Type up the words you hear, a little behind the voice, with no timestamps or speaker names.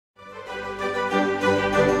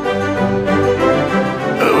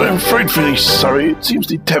frightfully sorry. It seems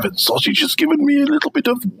the Tevin sausage has given me a little bit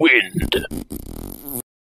of wind.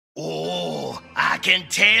 Oh, I can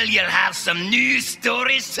tell you'll have some news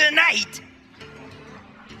stories tonight.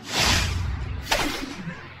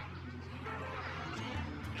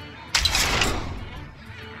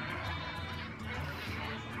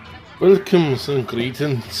 Welcomes and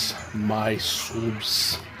greetings, my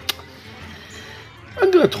subs.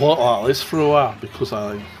 I'm gonna talk like this for a while because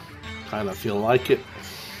I kind of feel like it.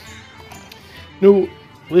 No,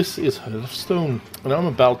 this is Hearthstone, and I'm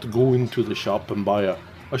about to go into the shop and buy a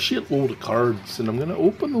shitload of cards, and I'm gonna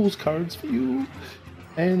open those cards for you,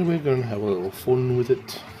 and we're gonna have a little fun with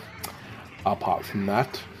it. Apart from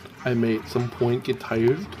that, I may at some point get tired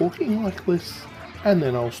of talking like this, and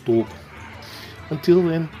then I'll stop. Until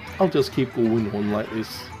then, I'll just keep going on like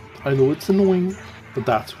this. I know it's annoying, but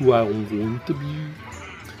that's who I'm going to be.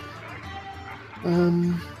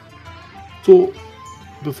 So,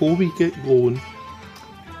 before we get going,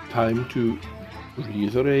 time to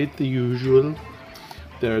reiterate the usual.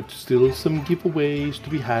 There are still some giveaways to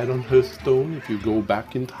be had on Hearthstone if you go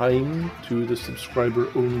back in time to the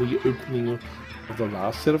subscriber-only opening of the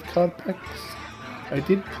last set of card packs. I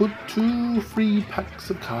did put 2 free packs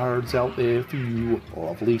of cards out there for you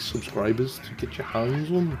lovely subscribers to get your hands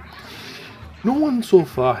on. No one so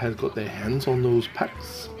far has got their hands on those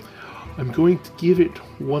packs. I'm going to give it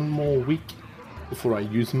one more week before I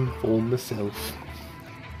use them for myself.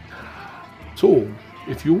 So,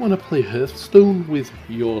 if you want to play Hearthstone with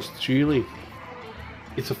yours truly,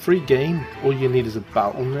 it's a free game. All you need is a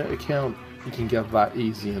Battle.net account. You can get that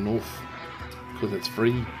easy enough because it's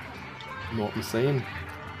free. You know what I'm saying?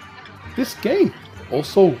 This game,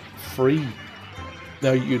 also free.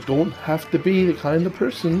 Now, you don't have to be the kind of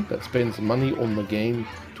person that spends money on the game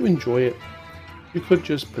to enjoy it. You could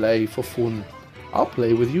just play for fun. I'll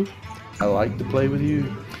play with you. I like to play with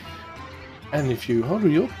you. And if you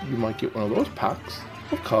hurry up, you might get one of those packs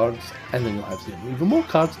of cards, and then you'll have even more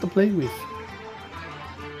cards to play with.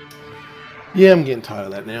 Yeah, I'm getting tired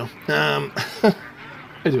of that now.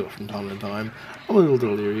 I do it from time to time. I'm a little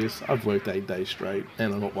delirious. I've worked 8 days straight,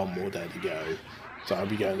 and I've got one more day to go. So I'll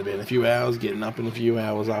be going to bed in a few hours, getting up in a few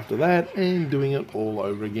hours after that, and doing it all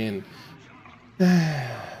over again.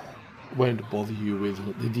 Won't bother you with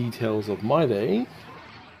the details of my day.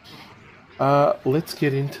 Let's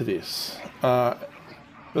get into this. For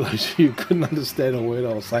those of you who couldn't understand a word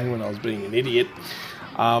I was saying when I was being an idiot,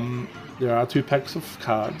 there are 2 packs of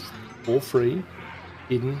cards, all free,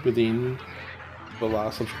 hidden within the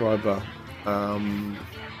last subscriber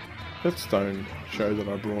Hearthstone show that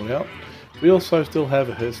I brought out. We also still have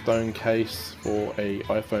a Hearthstone case for a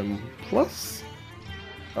iPhone Plus,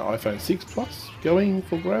 iPhone 6 Plus going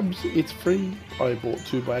for grabs. It's free. I bought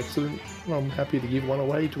 2 by accident. I'm happy to give one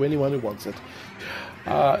away to anyone who wants it.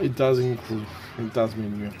 It does mean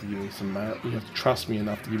you have to give me some mail. You have to trust me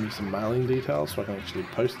enough to give me some mailing details so I can actually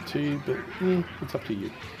post it to you. But yeah, it's up to you.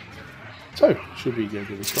 So, should we go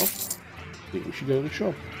to the shop? I think we should go to the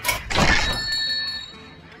shop.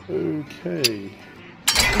 Okay.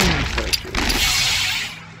 Pre-purchase.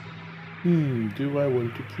 Do I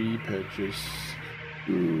want to pre-purchase?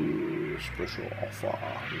 Ooh, special offer.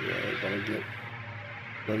 Yeah,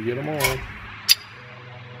 gotta get them all.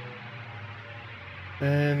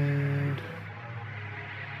 And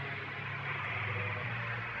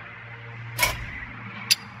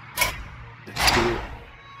let's do it.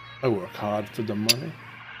 I work hard for the money.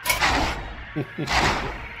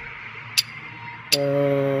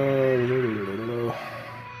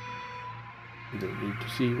 Don't need to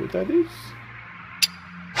see what that is.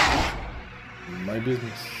 My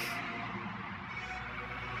business.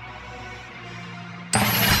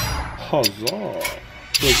 Huzzah!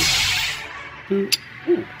 Ooh,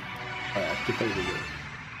 I activated it.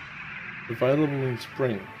 Available in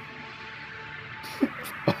spring.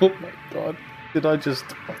 Oh my god. Did I just...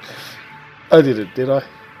 I did it, did I?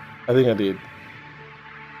 I think I did.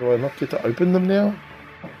 Do I not get to open them now?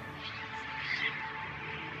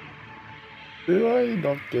 Do I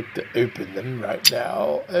not get to open them right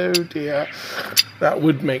now? Oh dear. That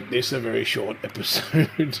would make this a very short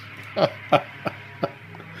episode.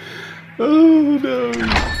 Oh no.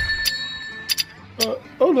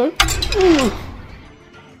 Oh no. Oh.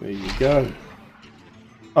 There you go.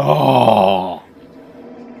 Oh.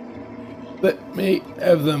 Let me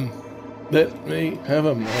have them. Let me have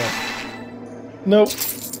them. Oh. Nope.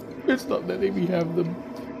 It's not letting me have them.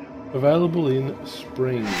 Available in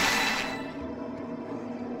spring.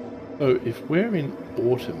 So if we're in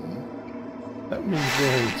autumn, that means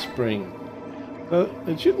we're in spring. So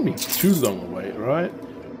it shouldn't be too long away, right?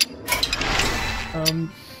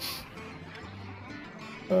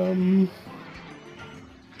 Maybe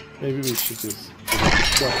we should just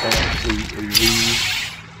drop out the read.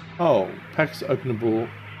 Oh, packs openable.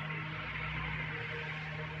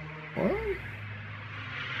 What?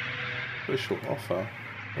 Special offer?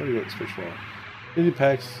 What do you got special offer? 50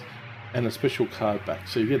 packs and a special card back.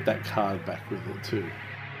 So you get that card back with it too.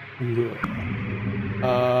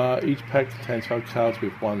 Each pack contains 5 cards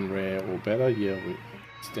with 1 rare or better. Yeah,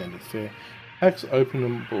 standard fare. Packs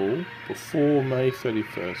openable before May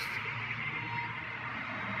 31st.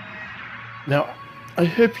 Now, I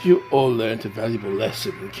hope you all learnt a valuable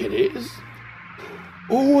lesson, kiddies.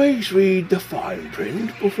 Always read the fine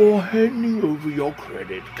print before handing over your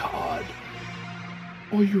credit card,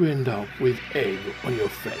 or you end up with egg on your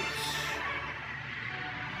face.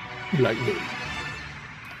 Like me.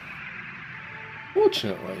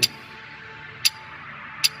 Fortunately,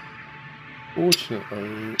 oh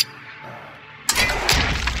jeez.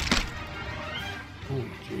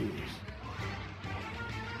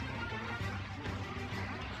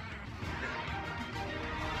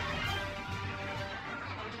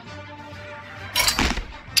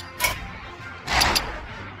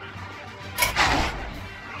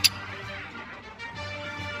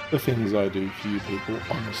 The things I do for you people,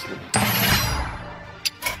 honestly.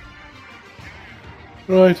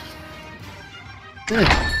 Right.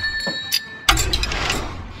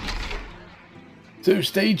 So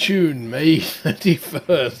stay tuned May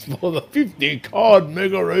 31st for the 50 card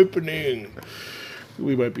mega opening.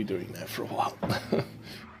 We won't be doing that for a while.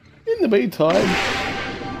 In the meantime,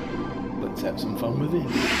 let's have some fun with it.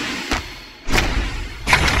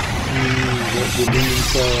 What will be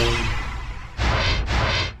inside?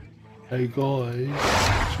 Hey guys,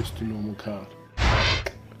 it's just a normal card.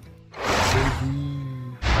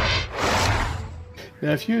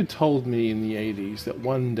 Now if you had told me in the 80s that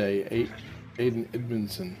one day Aiden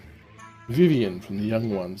Edmondson, Vivian from the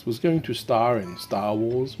Young Ones, was going to star in Star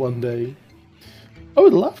Wars one day, I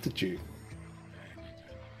would have laughed at you.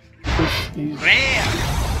 Because he's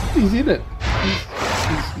in it.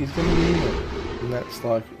 He's going to be in it. And that's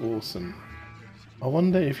like awesome. I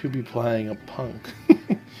wonder if he'll be playing a punk.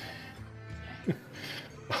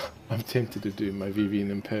 I'm tempted to do my Vivian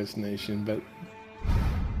impersonation, but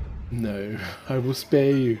no, I will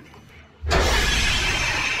spare you.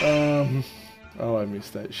 Oh, I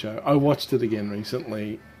missed that show. I watched it again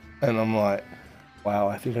recently, and I'm like, wow,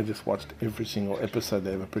 I think I just watched every single episode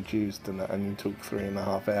they ever produced, and it only took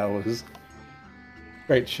 3.5 hours.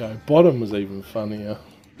 Great show. Bottom was even funnier.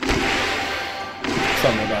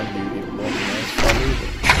 Some would argue it wasn't as funny,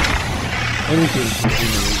 but anything from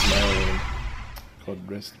him is male. God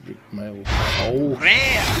rest Rick Mail's soul.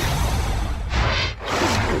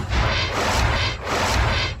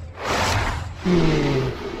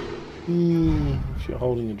 If you're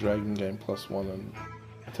holding a dragon, gain +1 on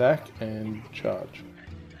attack and charge.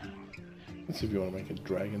 That's if you want to make a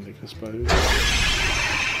dragon deck, I suppose.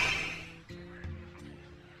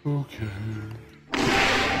 Okay.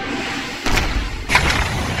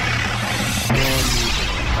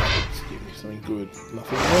 Let's give me something good.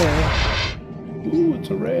 Nothing there. Ooh, it's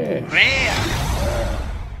a rare.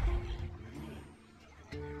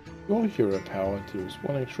 Your hero power deals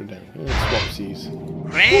 1 extra damage. Swapsies. Ooh,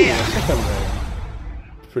 second rare.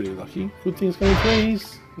 Pretty lucky. Good things coming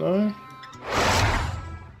threes. No.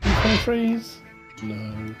 Good coming threes.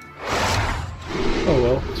 No. Oh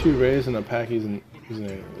well, 2 rares in a pack isn't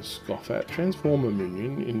anything to scoff at. Transform a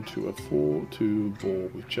minion into a 4/2 ball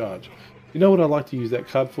with charge. You know what I like to use that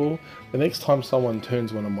card for? The next time someone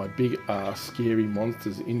turns one of my big scary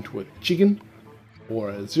monsters into a chicken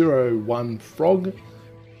or a 0/1 frog,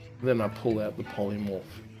 then I pull out the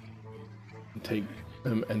polymorph and take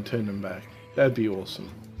them and turn them back. That'd be awesome.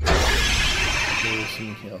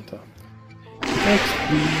 Awesome encounter. Next,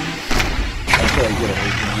 please. After I get at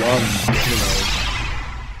least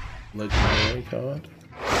one, legendary card.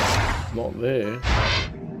 Not there.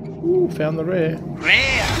 Ooh, found the rare.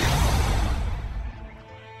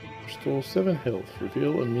 Restore 7 health.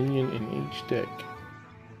 Reveal a minion in each deck.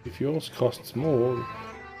 If yours costs more...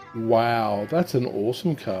 Wow, that's an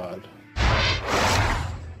awesome card.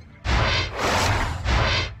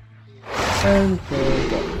 And we're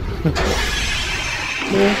done.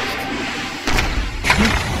 Next.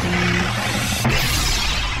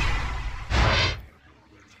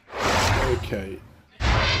 Okay.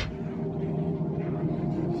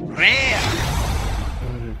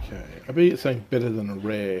 Okay. I bet it's something better than a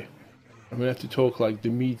rare. I'm gonna have to talk like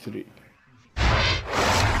Dimitri.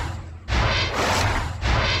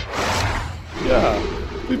 Yeah,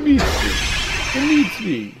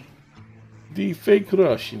 Dimitri, the fake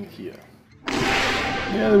Russian here.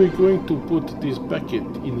 Now we're going to put this bucket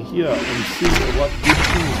in here and see what good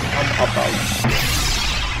things come about.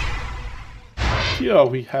 Here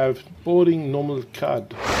we have boarding normal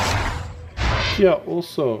card. Here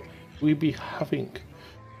also we be having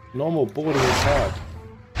normal boarding card.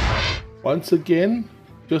 Once again,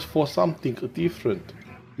 just for something different,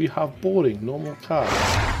 we have boarding normal card.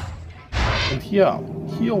 And here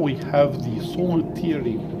we have the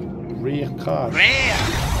solitary rare card. Rare!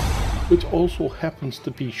 Which also happens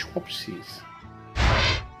to be Synopsis.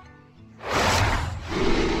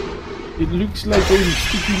 It looks like I'm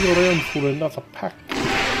sticking around for another pack.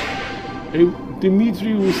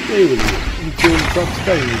 Dimitri will stay with you until such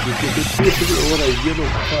time as you get a purple or a yellow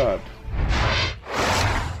card.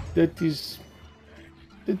 That isn't...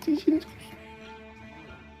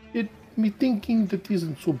 me thinking that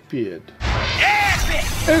isn't so bad.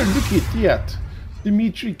 Oh, look at that!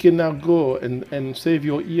 Dimitri can now go and save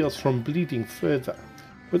your ears from bleeding further.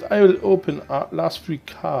 But I will open our last 3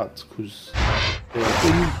 cards, because they are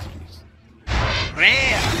Dimitri's.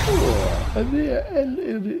 Rare! Oh, and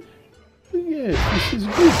yes, this is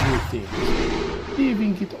good new things.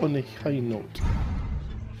 Leaving it on a high note.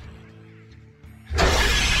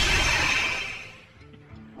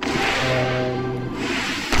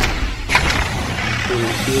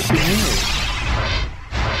 What's in here?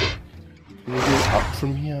 Can we go up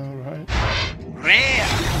from here, right? Rare!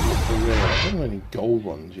 Rare. I don't have any gold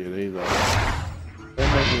ones yet either.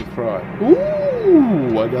 Don't make me cry.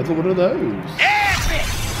 Ooh! Another one of those. Epic!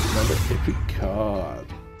 Another epic card.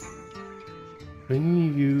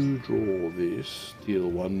 When you draw this, deal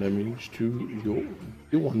 1 damage to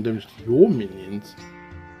your minions.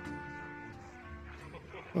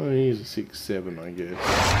 Oh, he's a 6/7, I guess.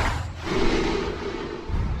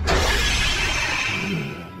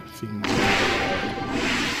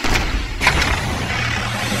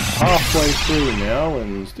 Halfway through now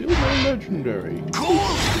and still no legendary.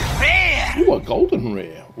 Cool! Rare! Ooh, a golden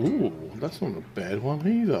rare. Ooh, that's not a bad one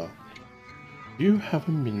either. You have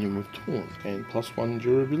a minion with taunt and +1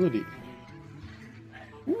 durability.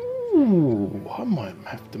 Ooh, I might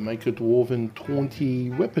have to make a dwarven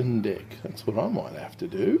taunty weapon deck. That's what I might have to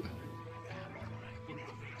do.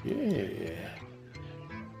 Yeah.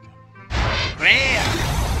 Rare!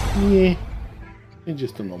 Yeah. It's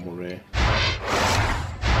just a normal rare.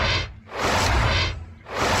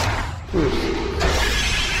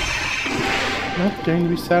 Not going to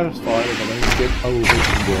be satisfied if I don't get a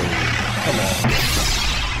legendary. Come on.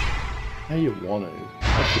 How you want to?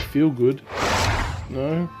 Make you feel good?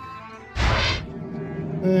 No?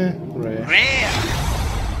 Rare. Rare!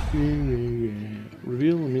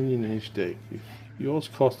 Reveal a minion in each deck. If yours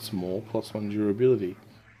costs more, +1 durability.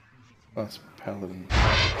 That's paladin.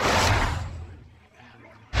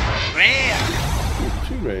 Rare! Ooh,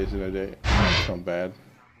 2 rares in a deck. That's not bad.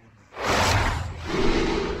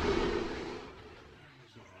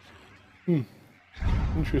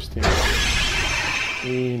 Interesting.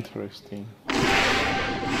 Interesting.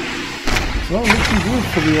 It's not looking good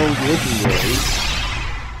for the old legendaries.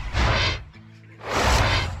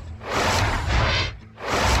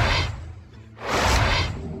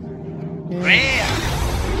 Rare!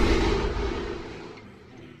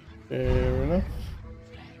 Fair enough.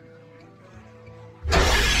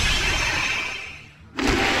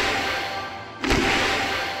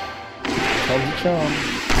 Comes a charm.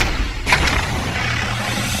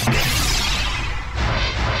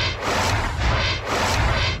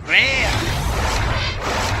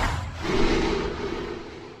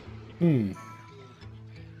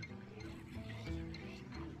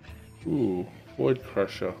 Ooh, Void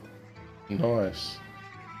Crusher. Nice.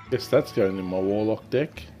 Guess that's going in my Warlock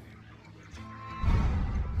deck.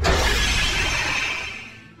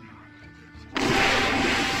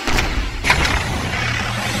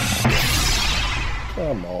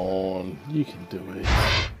 Come on, you can do it.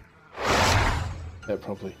 That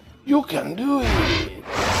probably. You can do it!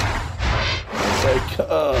 I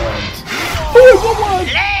can't. Oh,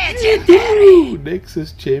 Legendary!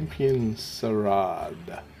 Nexus Champion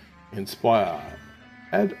Sarad. Inspire.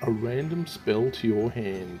 Add a random spell to your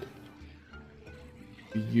hand.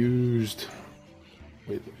 Used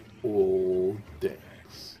with all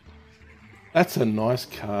decks. That's a nice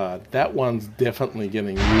card. That one's definitely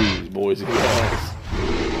getting used, boys and girls.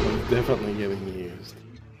 One's definitely getting used.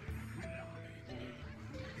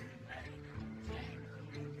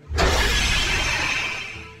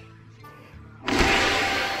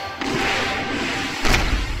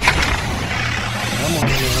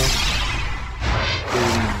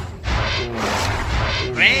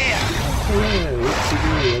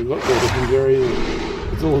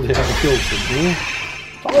 It's all downhill from here.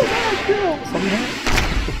 It's all downhill somehow.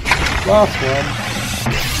 Last one.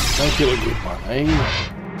 Make it a good one, eh?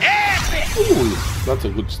 Ooh, that's a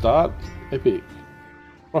good start. Epic.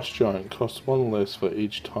 Frost Giant costs 1 less for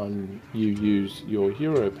each time you use your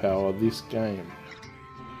hero power this game.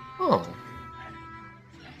 Oh.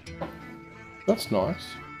 That's nice.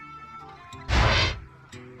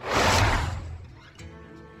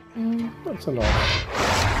 That's a nice.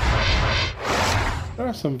 There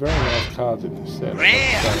are some very nice cards in this set.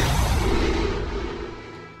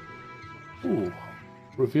 Ooh.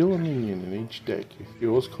 Reveal a minion in each deck if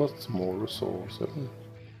yours costs more resources.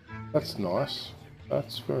 That's nice.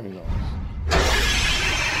 That's very nice.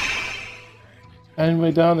 And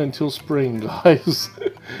we're done until spring, guys,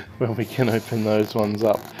 when we can open those ones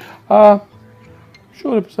up.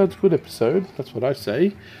 Short episode's a good episode, that's what I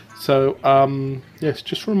say. So, yes,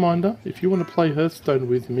 just a reminder, if you want to play Hearthstone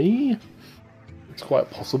with me, it's quite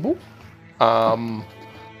possible. I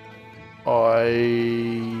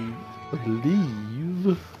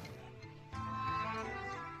believe...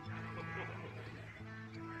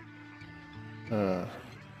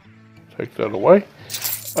 take that away.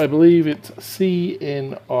 I believe it's cniht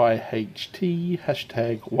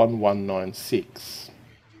 #1196.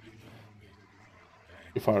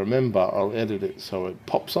 If I remember, I'll edit it so it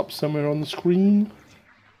pops up somewhere on the screen.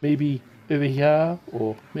 Maybe over here,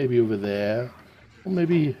 or maybe over there, or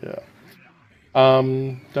maybe here.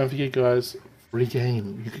 Don't forget, guys, free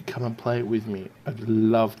game. You could come and play it with me. I'd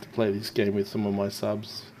love to play this game with some of my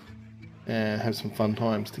subs and have some fun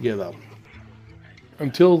times together.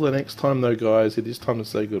 Until the next time though, guys, it is time to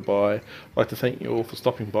say goodbye. I'd like to thank you all for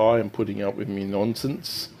stopping by and putting up with me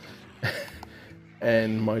nonsense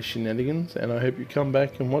and my shenanigans, and I hope you come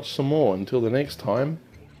back and watch some more. Until the next time,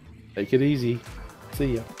 take it easy.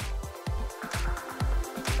 See ya.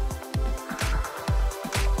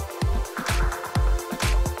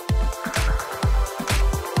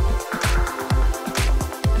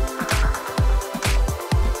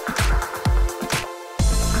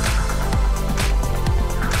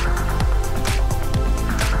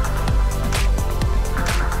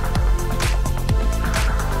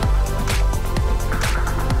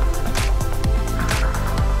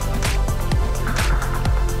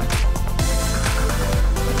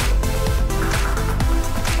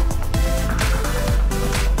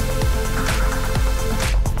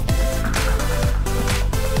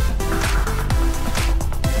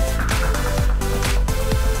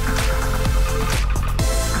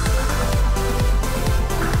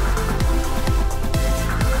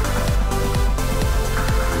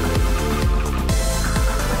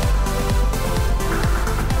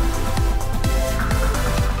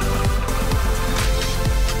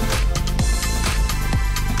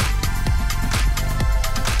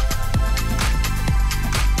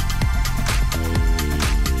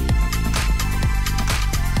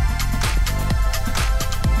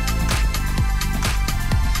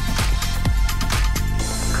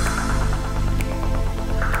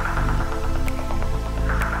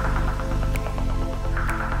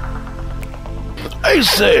 I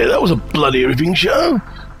say, that was a bloody ripping show.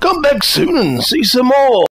 Come back soon and see some more.